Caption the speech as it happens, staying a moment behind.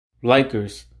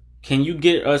Lakers, can you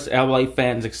get us LA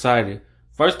fans excited?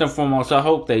 First and foremost, I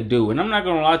hope they do. And I'm not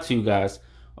gonna lie to you guys.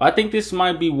 I think this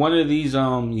might be one of these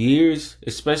years,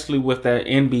 especially with that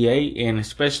NBA and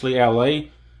especially LA,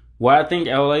 where I think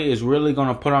LA is really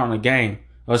gonna put on a game.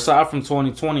 Aside from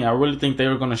 2020, I really think they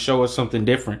were gonna show us something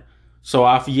different. So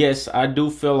yes, I do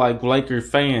feel like Laker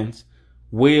fans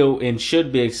will and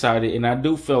should be excited, and I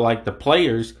do feel like the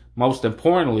players, most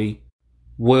importantly,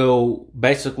 will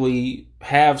basically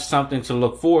have something to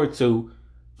look forward to.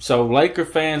 So Laker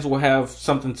fans will have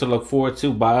something to look forward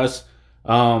to by us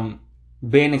um,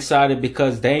 being excited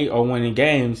because they are winning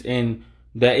games, and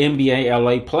the NBA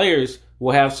LA players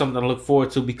will have something to look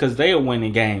forward to because they are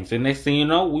winning games. And next thing you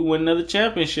know, we win another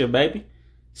championship, baby.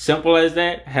 Simple as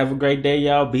that. Have a great day,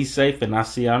 y'all. Be safe, and I'll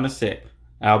see you on the set.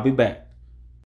 I'll be back.